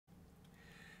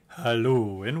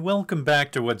Hello and welcome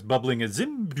back to What's Bubbling at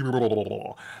ZIM.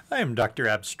 I am Dr.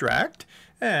 Abstract,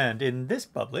 and in this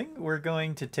bubbling we're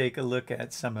going to take a look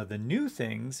at some of the new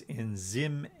things in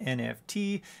ZIM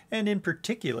NFT, and in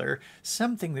particular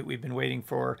something that we've been waiting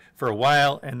for a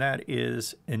while, and that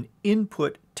is an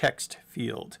input text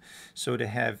field. So to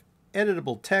have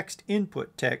editable text,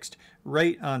 input text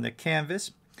right on the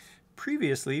canvas.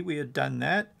 Previously we had done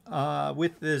that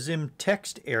with the ZIM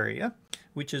text area,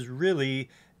 which is really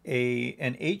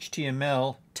an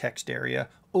HTML text area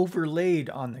overlaid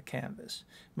on the canvas.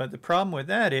 But the problem with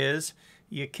that is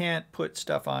you can't put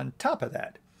stuff on top of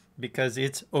that because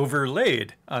it's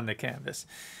overlaid on the canvas.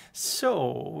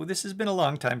 So this has been a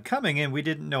long time coming and we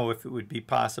didn't know if it would be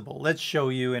possible. Let's show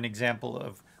you an example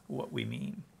of what we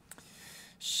mean.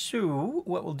 So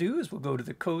what we'll do is we'll go to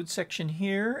the code section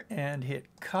here and hit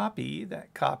copy.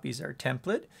 That copies our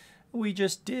template. We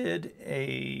just did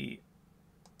a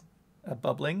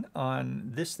bubbling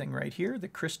on this thing right here, the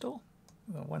crystal,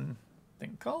 one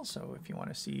thing called. So if you want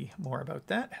to see more about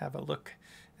that, have a look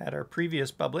at our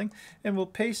previous bubbling, and we'll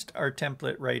paste our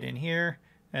template right in here.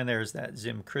 And there's that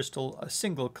ZIM crystal, a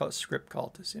single script call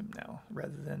to ZIM now,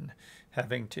 rather than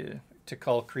having to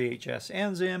call create.js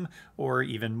and ZIM, or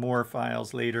even more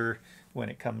files later when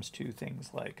it comes to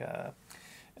things like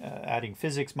adding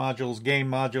physics modules, game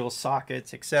modules,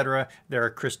 sockets, etc. There are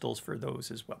crystals for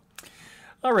those as well.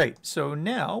 All right, so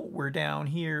now we're down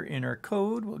here in our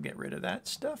code. We'll get rid of that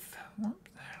stuff,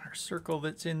 our circle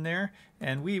that's in there,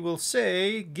 and we will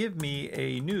say, give me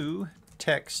a new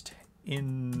text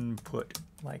input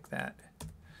like that.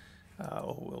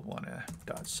 We'll want to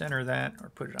dot center that or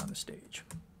put it on the stage.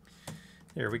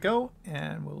 There we go,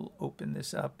 and we'll open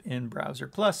this up in Browser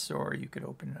Plus, or you could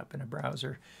open it up in a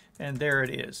browser, and there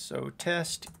it is. So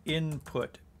test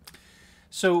input.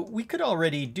 So we could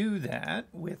already do that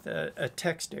with a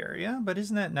text area, but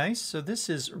isn't that nice? So this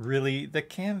is really the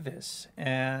canvas,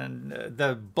 and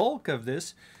the bulk of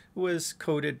this was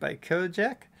coded by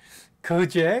Kojak. I'm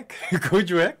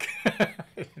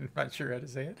not sure how to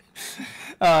say it.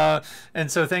 And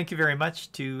so thank you very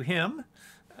much to him.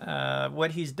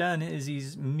 What he's done is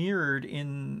he's invisibly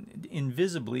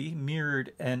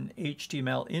mirrored an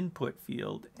HTML input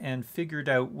field and figured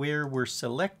out where we're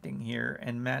selecting here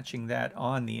and matching that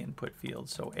on the input field.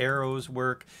 So arrows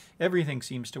work, everything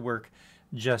seems to work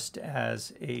just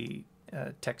as a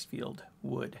text field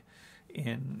would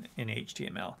in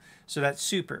HTML. So that's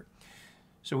super.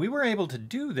 So we were able to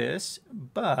do this,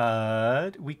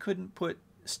 but we couldn't put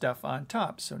stuff on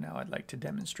top. So now I'd like to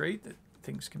demonstrate that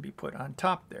things can be put on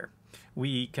top there.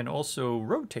 We can also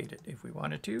rotate it if we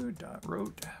wanted to.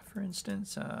 .rot, for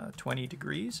instance, 20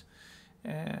 degrees.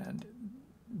 And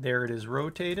there it is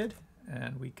rotated.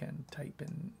 And we can type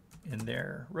in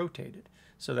there rotated.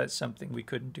 So that's something we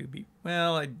couldn't do.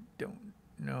 Well, I don't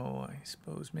know. I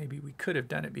suppose maybe we could have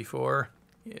done it before.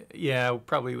 Yeah,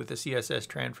 probably with the CSS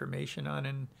transformation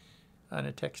on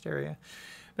a text area.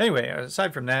 Anyway,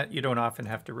 aside from that, you don't often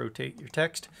have to rotate your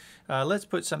text. Let's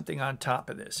put something on top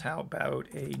of this. How about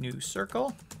a new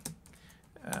circle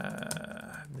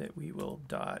that we will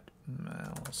dot,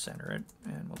 we'll center it,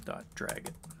 and we'll dot drag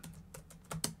it.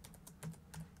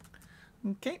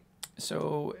 Okay,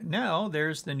 so now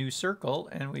there's the new circle,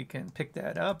 and we can pick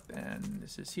that up, and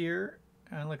this is here,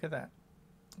 and look at that.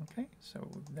 Okay, so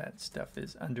that stuff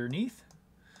is underneath.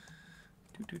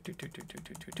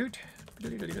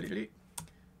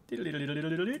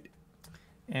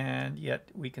 And yet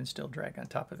we can still drag on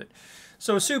top of it.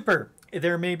 So super.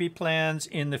 There may be plans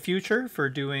in the future for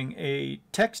doing a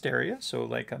text area, so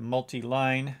like a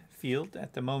multi-line field.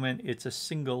 At the moment it's a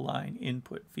single line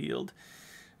input field.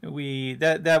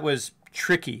 That was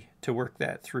tricky to work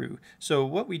that through. So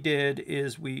what we did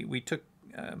is we took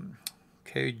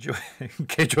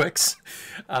Kjx.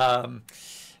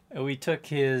 We took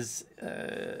his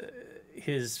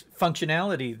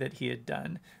functionality that he had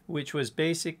done, which was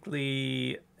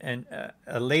basically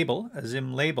a label, a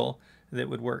ZIM label that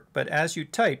would work. But as you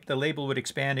type, the label would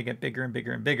expand and get bigger and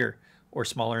bigger and bigger, or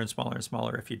smaller and smaller and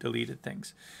smaller if you deleted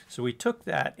things. So we took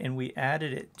that and we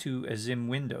added it to a ZIM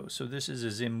window. So this is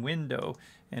a ZIM window,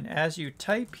 and as you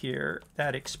type here,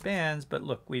 that expands, but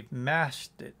look, we've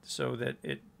masked it so that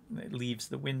it leaves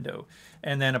the window,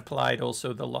 and then applied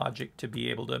also the logic to be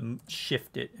able to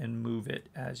shift it and move it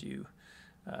as you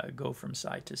go from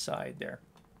side to side there.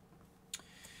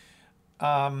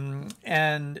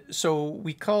 And so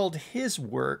we called his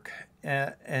work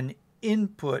a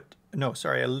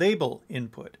label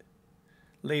input.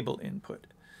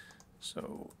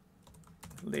 So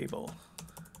label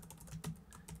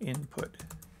input.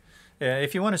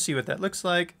 If you want to see what that looks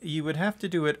like, you would have to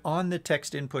do it on the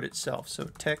text input itself.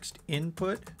 So text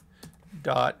input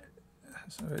dot,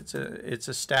 so it's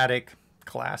a static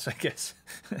class, I guess.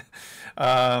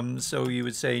 So you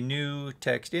would say new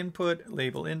text input,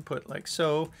 label input like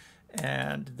so,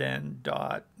 and then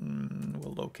dot,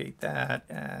 we'll locate that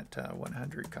at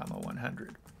 100,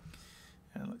 100.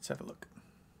 And let's have a look.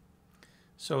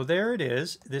 So there it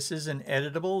is. This is an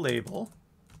editable label.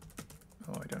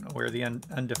 Oh, I don't know where the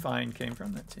undefined came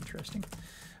from. That's interesting.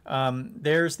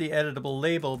 There's the editable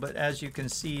label, but as you can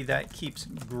see, that keeps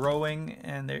growing,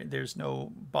 and there's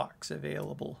no box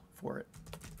available for it.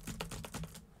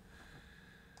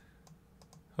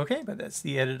 Okay, but that's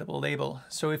the editable label.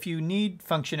 So if you need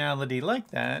functionality like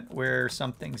that, where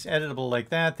something's editable like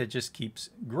that just keeps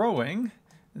growing,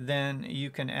 then you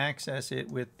can access it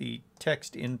with the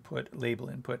text input, label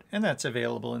input, and that's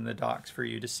available in the docs for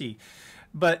you to see.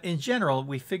 But in general,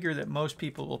 we figure that most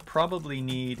people will probably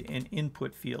need an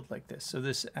input field like this. So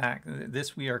this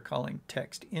we are calling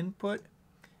text input,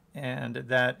 and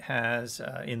that has,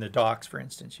 in the docs, for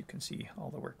instance, you can see all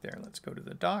the work there. Let's go to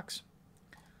the docs.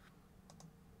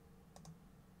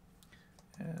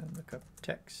 And look up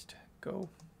text, go.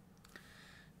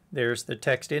 There's the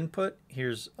text input.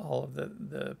 Here's all of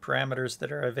the parameters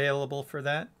that are available for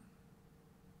that.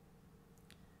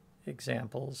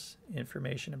 Examples,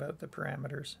 information about the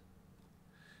parameters.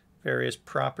 Various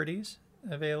properties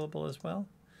available as well.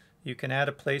 You can add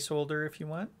a placeholder if you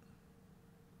want,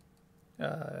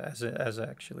 as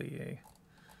actually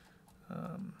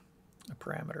a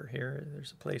parameter here.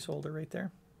 There's a placeholder right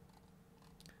there.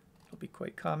 It'll be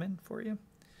quite common for you.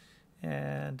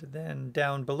 And then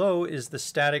down below is the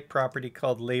static property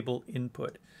called label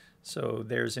input. So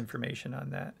there's information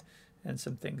on that and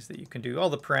some things that you can do.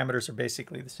 All the parameters are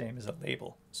basically the same as a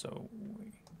label. So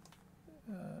we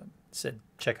said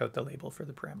check out the label for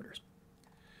the parameters.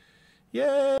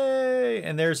 Yay!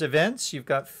 And there's events. You've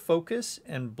got focus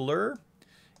and blur.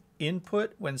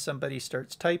 Input when somebody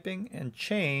starts typing, and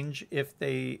change if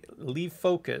they leave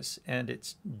focus and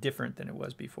it's different than it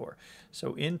was before.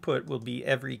 So input will be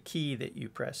every key that you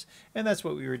press, and that's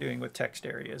what we were doing with text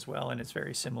area as well, and it's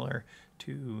very similar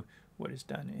to what is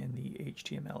done in the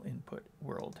HTML input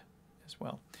world as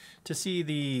well. To see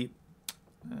the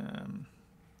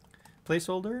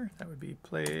placeholder, that would be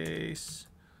placeholder,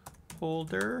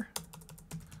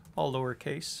 all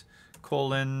lowercase,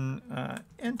 colon,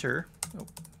 enter, oh,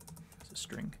 a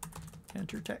string,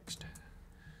 enter text,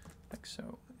 like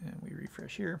so, and we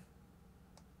refresh here,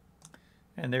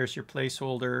 and there's your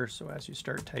placeholder. So as you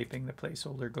start typing, the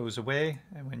placeholder goes away,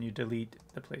 and when you delete,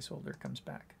 the placeholder comes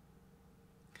back.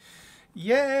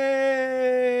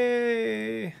 Yay!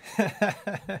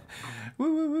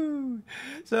 Woo, woo, woo.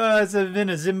 So it's been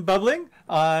a Zim bubbling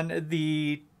on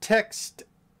the text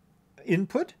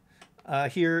input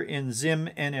here in Zim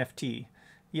NFT.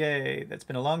 Yay, that's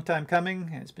been a long time coming.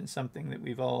 It's been something that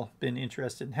we've all been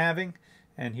interested in having,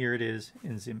 and here it is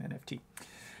in Zim NFT.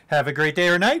 Have a great day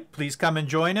or night. Please come and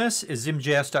join us at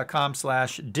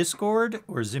zimjs.com/discord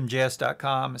or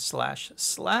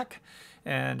zimjs.com/slack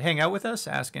and hang out with us,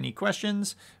 ask any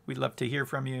questions. We'd love to hear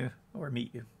from you or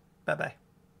meet you. Bye-bye.